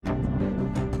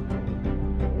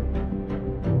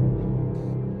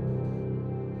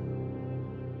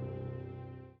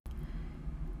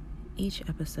Each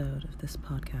episode of this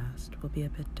podcast will be a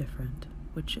bit different,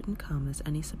 which shouldn't come as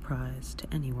any surprise to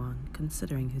anyone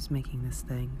considering who's making this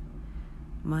thing.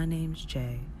 My name's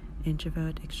Jay,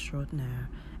 introvert extraordinaire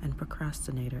and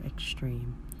procrastinator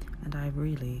extreme, and I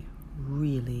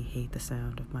really hate the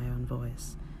sound of my own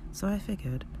voice. So I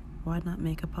figured, why not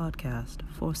make a podcast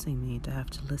forcing me to have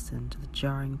to listen to the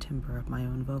jarring timbre of my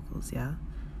own vocals, yeah?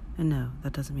 And no,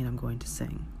 that doesn't mean I'm going to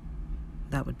sing.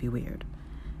 That would be weird.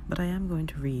 But I am going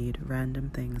to read random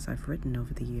things I've written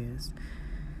over the years.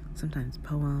 Sometimes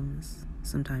poems,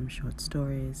 sometimes short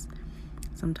stories,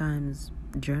 sometimes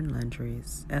journal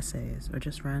entries, essays, or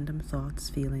just random thoughts,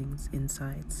 feelings,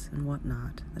 insights, and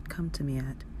whatnot that come to me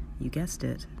at, you guessed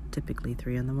it, typically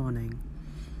 3 a.m.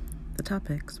 The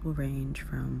topics will range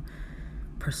from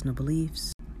personal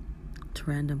beliefs to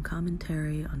random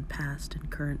commentary on past and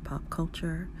current pop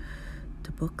culture,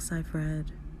 to books I've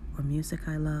read or music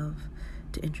I love,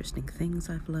 to interesting things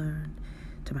I've learned,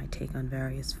 to my take on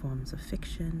various forms of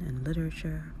fiction and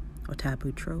literature, or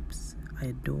taboo tropes I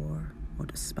adore or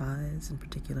despise in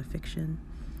particular fiction,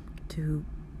 to,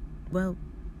 well,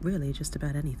 really just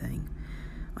about anything.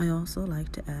 I also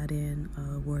like to add in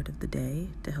a word of the day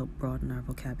to help broaden our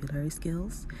vocabulary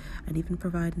skills, and even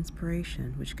provide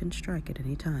inspiration which can strike at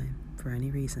any time, for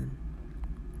any reason.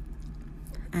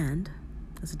 And,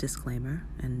 as a disclaimer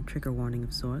and trigger warning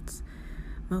of sorts,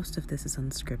 most of this is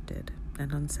unscripted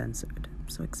and uncensored,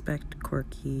 so expect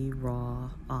quirky, raw,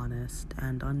 honest,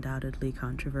 and undoubtedly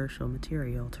controversial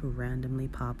material to randomly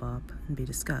pop up and be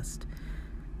discussed.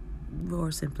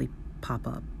 Or simply pop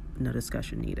up, no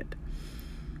discussion needed.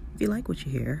 If you like what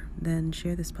you hear, then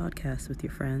share this podcast with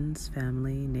your friends,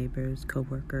 family, neighbors,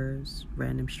 co-workers,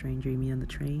 random stranger you meet on the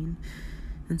train,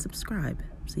 and subscribe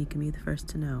so you can be the first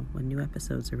to know when new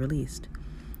episodes are released.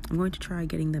 I'm going to try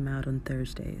getting them out on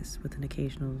Thursdays, with an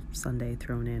occasional Sunday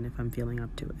thrown in if I'm feeling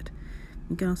up to it.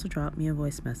 You can also drop me a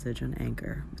voice message on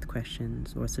Anchor with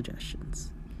questions or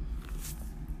suggestions.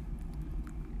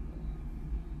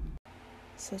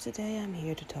 So today I'm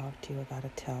here to talk to you about a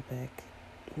topic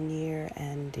near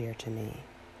and dear to me,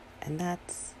 and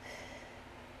that's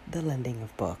the lending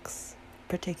of books,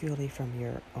 particularly from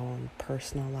your own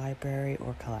personal library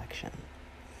or collection.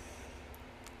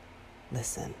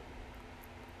 Listen.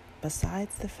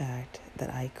 Besides the fact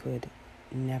that I could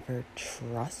never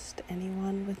trust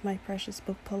anyone with my precious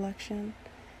book collection,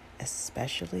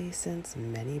 especially since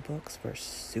many books were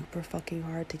super fucking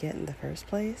hard to get in the first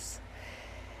place,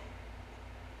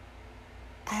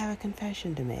 I have a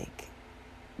confession to make.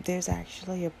 There's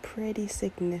actually a pretty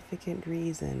significant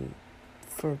reason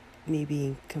for me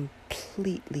being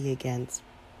completely against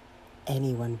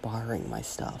anyone borrowing my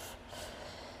stuff.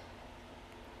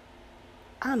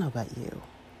 I don't know about you,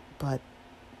 but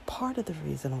part of the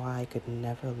reason why I could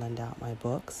never lend out my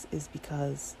books is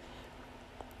because,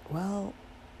 well,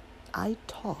 I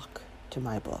talk to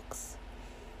my books.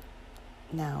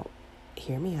 Now,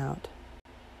 hear me out.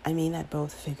 I mean that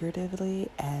both figuratively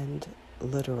and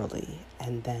literally,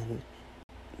 and then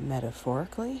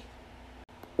metaphorically.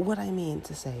 What I mean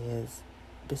to say is,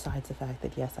 besides the fact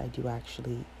that yes, I do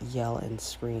actually yell and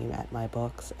scream at my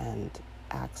books and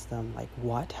ask them, like,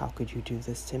 what? How could you do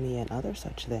this to me? And other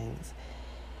such things.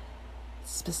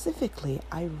 Specifically,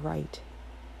 I write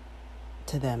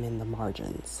to them in the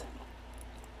margins.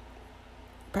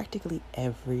 Practically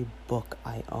every book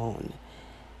I own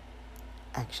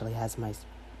actually has my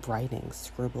writing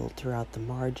scribbled throughout the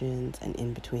margins and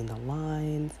in between the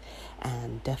lines,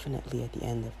 and definitely at the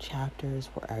end of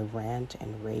chapters where I rant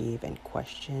and rave and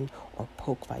question or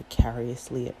poke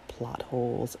vicariously at plot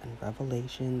holes and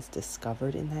revelations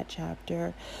discovered in that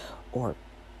chapter, or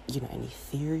any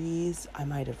theories I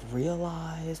might have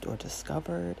realized or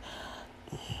discovered.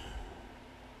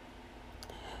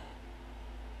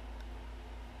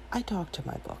 I talk to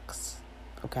my books,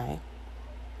 okay?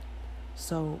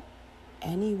 So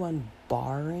anyone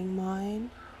borrowing mine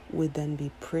would then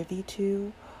be privy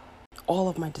to all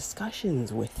of my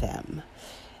discussions with them.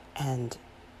 And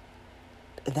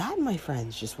that, my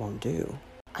friends, just won't do.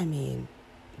 I mean,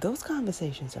 those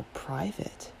conversations are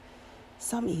private.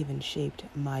 Some even shaped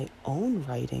my own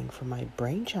writing for my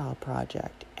brainchild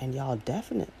project, and y'all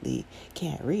definitely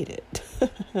can't read it.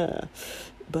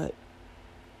 But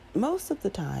most of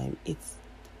the time, it's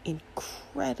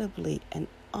incredibly and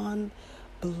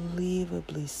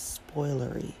unbelievably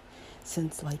spoilery,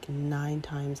 since like 9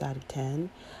 times out of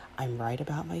 10, I'm right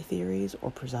about my theories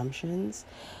or presumptions,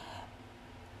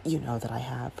 that I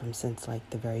have from since like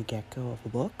the very get-go of the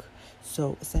book.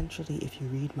 So essentially, if you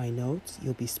read my notes,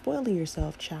 you'll be spoiling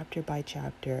yourself chapter by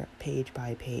chapter, page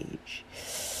by page.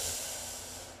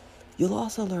 You'll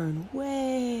also learn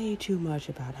way too much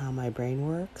about how my brain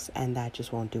works, and that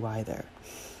just won't do either.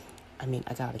 I mean,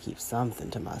 I gotta keep something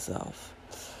to myself.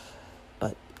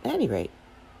 But at any rate,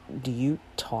 do you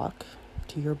talk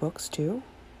to your books too?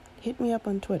 Hit me up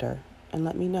on Twitter and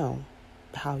let me know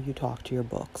how you talk to your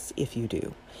books, if you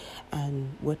do,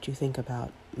 and what you think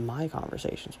about my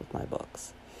conversations with my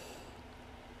books.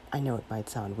 I know it might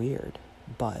sound weird,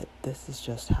 but this is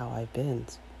just how I've been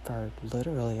for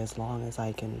literally as long as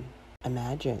I can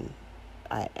imagine.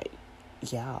 I've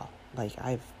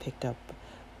picked up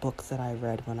books that I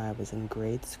read when I was in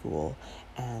grade school,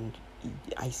 and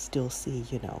I still see,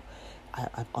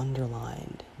 I've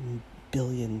underlined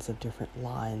billions of different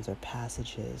lines or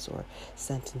passages or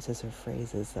sentences or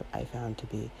phrases that I found to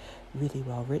be really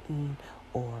well written,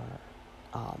 or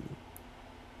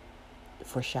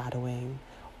foreshadowing,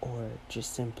 or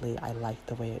just simply I liked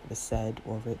the way it was said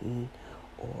or written,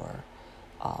 or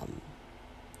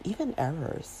even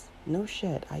errors. No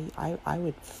shit. I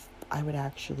would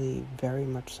actually very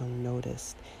much so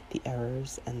notice the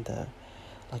errors and the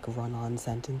run-on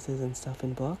sentences and stuff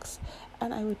in books,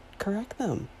 and I would correct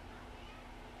them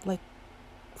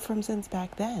from since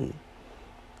back then.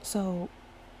 So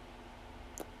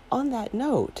on that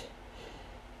note,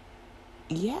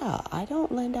 yeah, I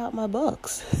don't lend out my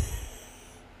books.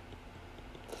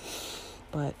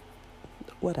 But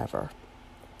whatever.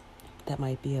 That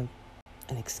might be an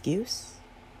excuse,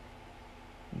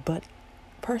 but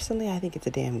personally I think it's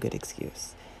a damn good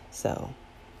excuse. So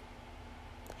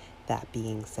that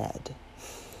being said,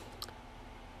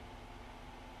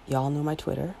 y'all know my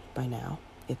Twitter by now.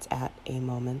 It's at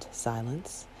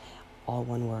 @amomentsilence, all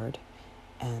one word.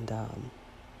 And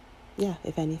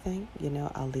if anything,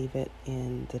 I'll leave it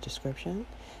in the description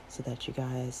so that you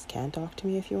guys can talk to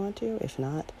me if you want to. If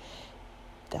not,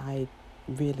 I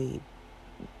really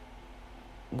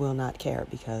will not care,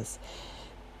 because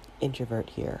introvert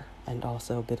here and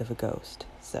also a bit of a ghost.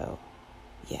 So,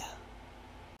 yeah.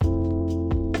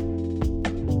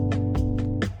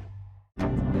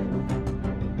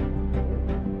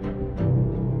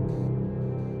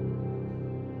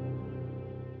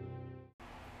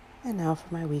 And now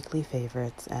for my weekly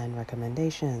favorites and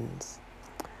recommendations.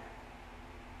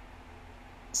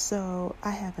 So I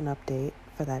have an update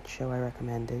for that show I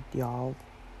recommended y'all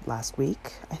last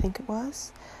week, I think it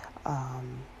was,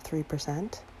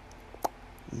 3%.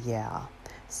 Yeah.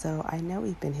 So I know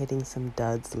we've been hitting some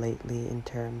duds lately in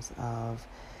terms of,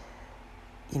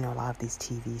 a lot of these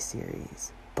TV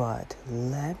series. But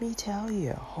let me tell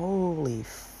you, holy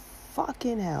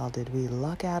fucking hell did we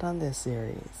luck out on this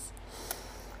series.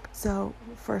 So,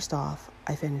 first off,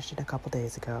 I finished it a couple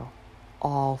days ago.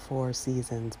 All 4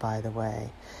 seasons, by the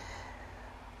way.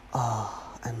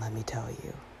 Oh, and let me tell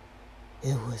you,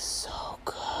 it was so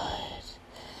good.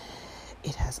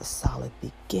 It has a solid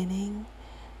beginning,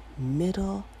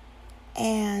 middle,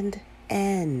 and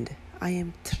end. I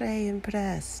am très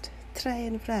impressed.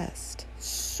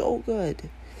 So good.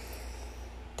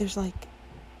 There's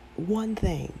one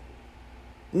thing,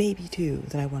 maybe 2,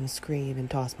 that I want to scream and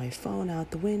toss my phone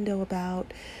out the window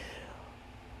about,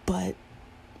 but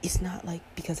it's not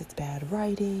because it's bad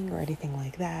writing or anything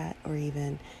like that, or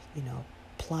even,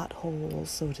 plot holes,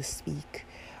 so to speak,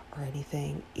 or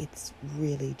anything. It's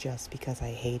really just because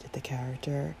I hated the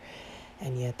character,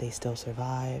 and yet they still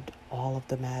survived all of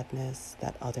the madness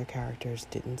that other characters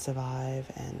didn't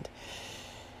survive,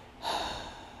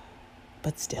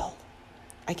 but still,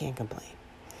 I can't complain.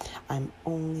 I'm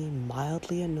only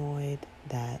mildly annoyed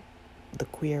that the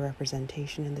queer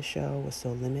representation in the show was so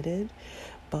limited,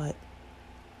 but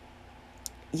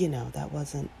that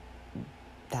wasn't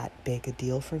that big a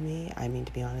deal for me. I mean,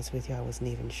 to be honest with you, I wasn't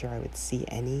even sure I would see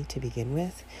any to begin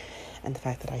with, and the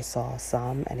fact that I saw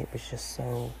some and it was just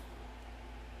so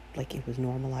it was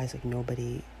normalized,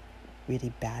 nobody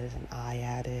really batted an eye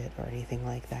at it or anything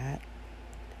like that,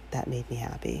 that made me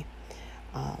happy.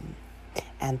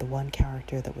 And the one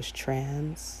character that was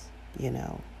trans,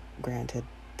 granted,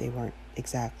 they weren't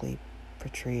exactly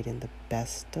portrayed in the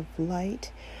best of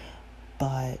light,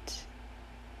 but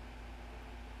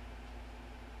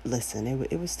listen,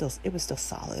 it was still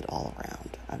solid all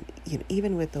around.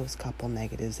 Even with those couple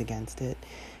negatives against it,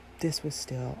 this was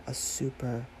still a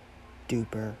super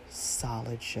duper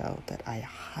solid show that I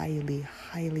highly,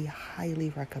 highly, highly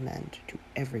recommend to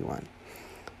everyone.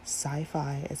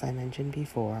 Sci-fi, as I mentioned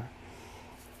before.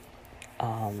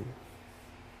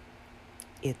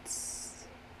 It's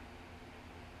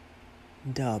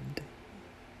dubbed.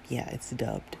 Yeah, it's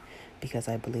dubbed, because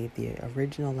I believe the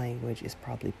original language is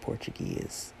probably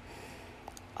Portuguese.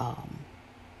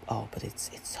 But it's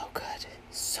so good.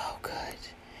 So good.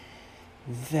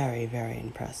 very, very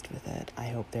impressed with it. I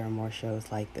hope there are more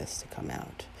shows like this to come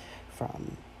out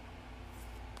from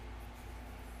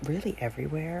really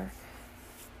everywhere,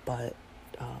 but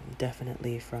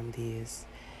definitely from these,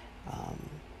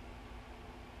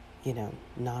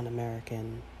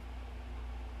 non-American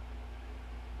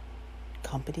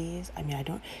companies. I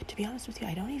mean, to be honest with you,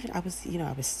 I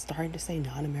was starting to say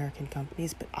non-American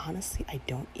companies, but honestly, I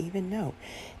don't even know.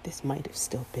 This might have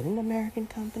still been an American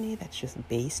company that's just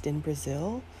based in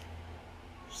Brazil,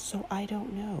 so I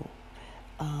don't know.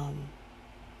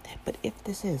 But if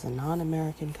this is a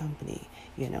non-American company,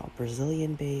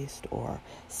 Brazilian-based or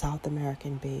South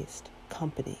American-based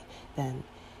company, then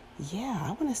yeah,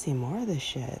 I want to see more of this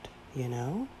shit,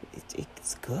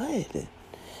 It's good.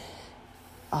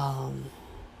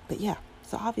 But yeah,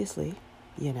 so obviously,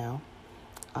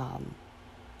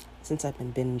 since I've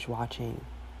been binge watching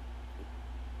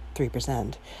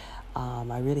 3%,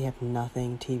 I really have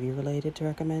nothing TV related to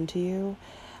recommend to you.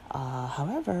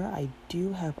 However, I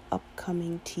do have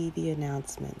upcoming TV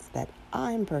announcements that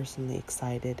I'm personally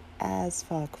excited as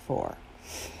fuck for.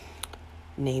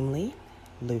 Namely,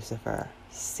 Lucifer,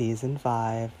 Season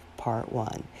 5, Part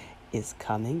 1 is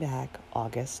coming back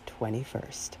August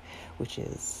 21st, which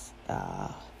is,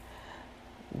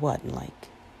 in like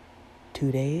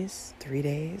 2 days, 3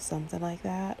 days, something like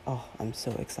that. Oh, I'm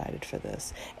so excited for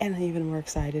this. And I'm even more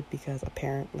excited because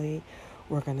apparently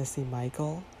we're going to see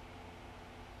Michael.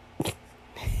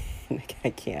 I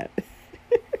can't.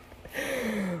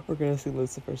 We're going to see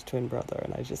Lucifer's twin brother,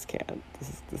 and I just can't.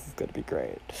 This is going to be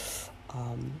great.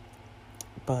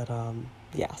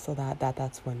 Yeah, so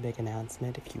that's one big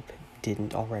announcement if you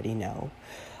didn't already know.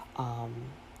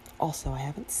 Also, I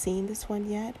haven't seen this one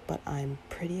yet, but I'm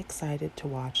pretty excited to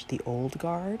watch The Old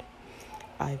Guard.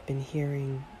 I've been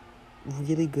hearing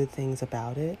really good things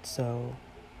about it, so,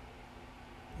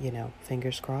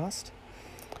 fingers crossed.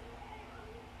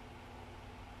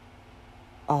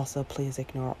 Also, please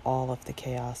ignore all of the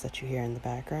chaos that you hear in the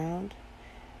background.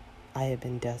 I have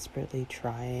been desperately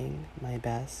trying my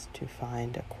best to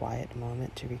find a quiet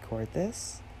moment to record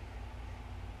this.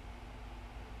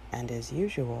 And as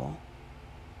usual,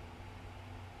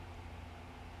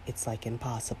 it's like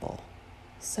impossible.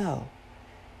 So,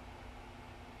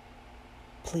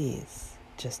 please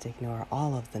just ignore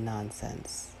all of the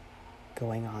nonsense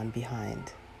going on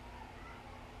behind,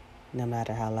 no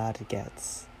matter how loud it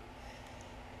gets.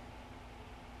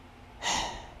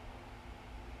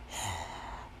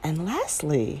 And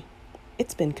lastly,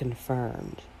 it's been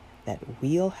confirmed that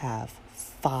we'll have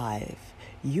 5,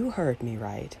 you heard me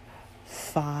right,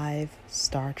 5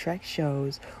 Star Trek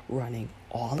shows running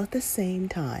all at the same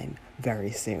time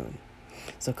very soon.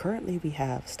 So currently we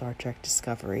have Star Trek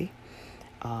Discovery,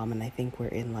 and I think we're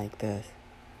in like the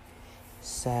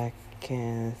third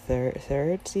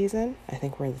season. I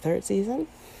think we're in the 3rd season.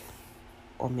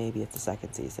 Or maybe it's the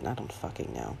 2nd season. I don't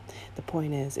fucking know. The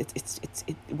point is,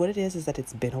 what it is that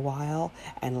it's been a while,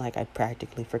 and like I'd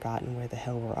practically forgotten where the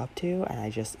hell we're up to,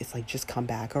 and it's like just come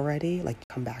back already.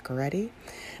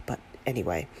 But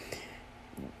anyway,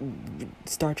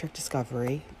 Star Trek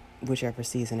Discovery, whichever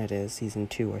season it is, season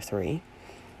 2 or 3.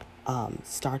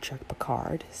 Star Trek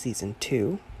Picard, season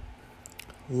 2.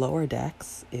 Lower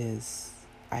Decks is,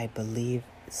 I believe,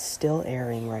 still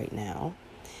airing right now.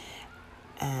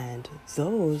 And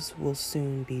those will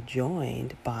soon be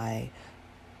joined by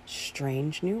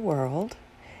Strange New World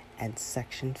and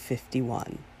Section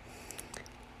 51.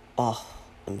 Oh,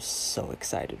 I'm so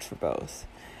excited for both.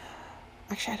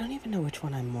 Actually, I don't even know which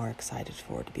one I'm more excited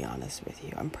for, to be honest with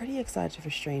you. I'm pretty excited for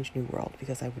Strange New World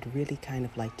because I would really kind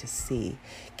of like to see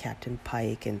Captain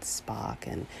Pike and Spock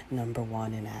and Number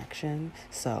One in action.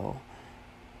 So,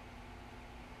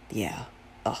 yeah.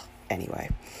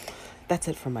 Anyway. That's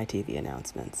it for my TV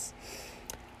announcements.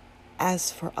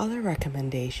 As for other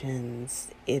recommendations,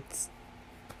 it's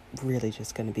really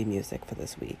just going to be music for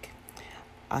this week.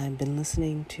 I've been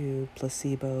listening to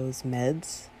Placebo's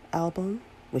Meds album,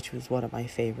 which was one of my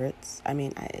favorites. I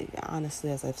mean, honestly,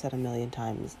 as I've said a million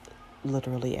times,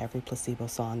 literally every Placebo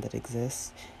song that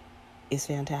exists is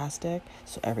fantastic.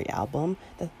 So every album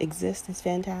that exists is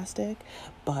fantastic.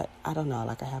 But I don't know,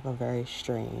 I have a very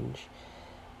strange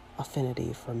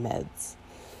affinity for Meds.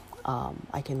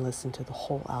 I can listen to the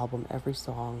whole album, every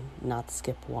song, not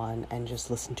skip one, and just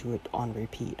listen to it on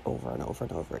repeat over and over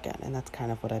and over again. And that's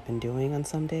kind of what I've been doing on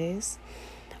some days.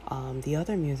 The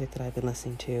other music that I've been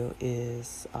listening to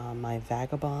is my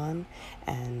Vagabond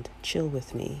and Chill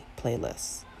With Me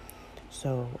playlists.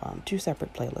 So 2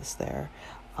 separate playlists there.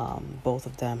 Both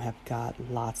of them have got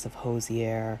lots of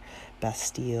Hozier,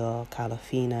 Bastille,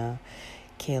 Calafina,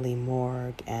 Kaylee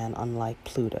Morgue, and Unlike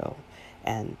Pluto.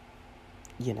 And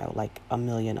like a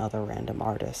million other random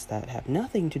artists that have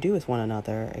nothing to do with one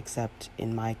another, except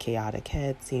in my chaotic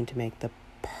head seem to make the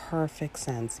perfect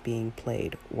sense being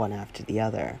played one after the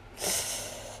other.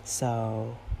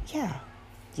 So, yeah,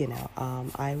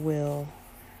 I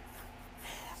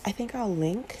think I'll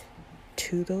link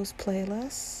to those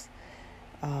playlists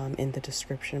in the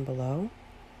description below,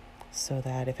 so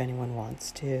that if anyone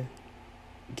wants to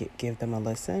give them a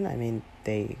listen, I mean,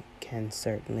 they can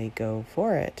certainly go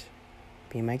for it.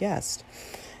 Be my guest.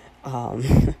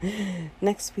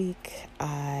 Next week,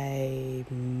 I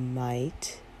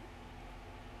might,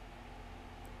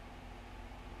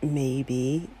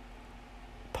 maybe,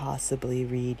 possibly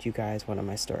read you guys one of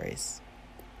my stories.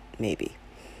 Maybe.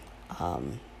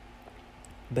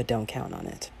 But don't count on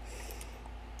it.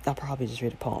 I'll probably just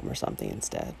read a poem or something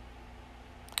instead.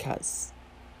 Because,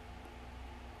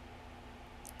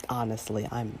 honestly,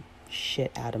 I'm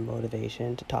shit out of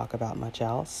motivation to talk about much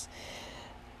else.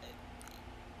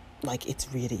 Like,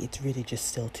 it's really just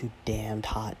still too damned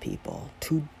hot, people.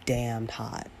 Too damned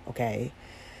hot, okay?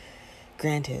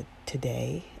 Granted,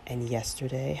 today and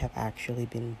yesterday have actually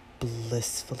been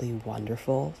blissfully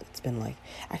wonderful. It's been like,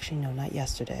 actually, no, not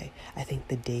yesterday. I think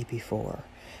the day before.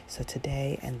 So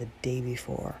today and the day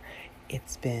before,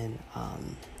 it's been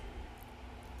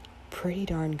pretty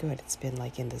darn good. It's been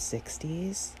like in the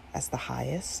 60s as the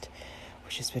highest,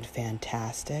 which has been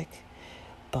fantastic.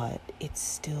 But it's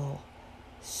still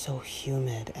so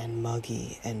humid and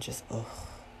muggy and just,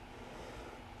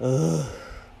 ugh.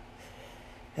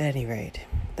 At any rate,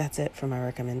 that's it for my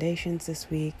recommendations this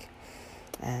week.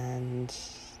 And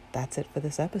that's it for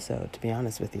this episode, to be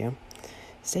honest with you.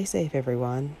 Stay safe,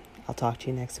 everyone. I'll talk to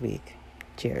you next week.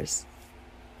 Cheers.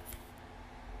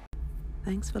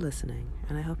 Thanks for listening,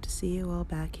 and I hope to see you all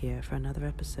back here for another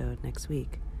episode next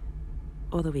week.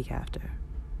 Or the week after.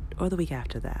 Or the week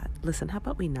after that. Listen, how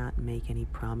about we not make any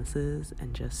promises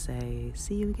and just say,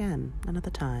 see you again another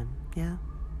time, yeah?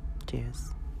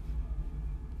 Cheers.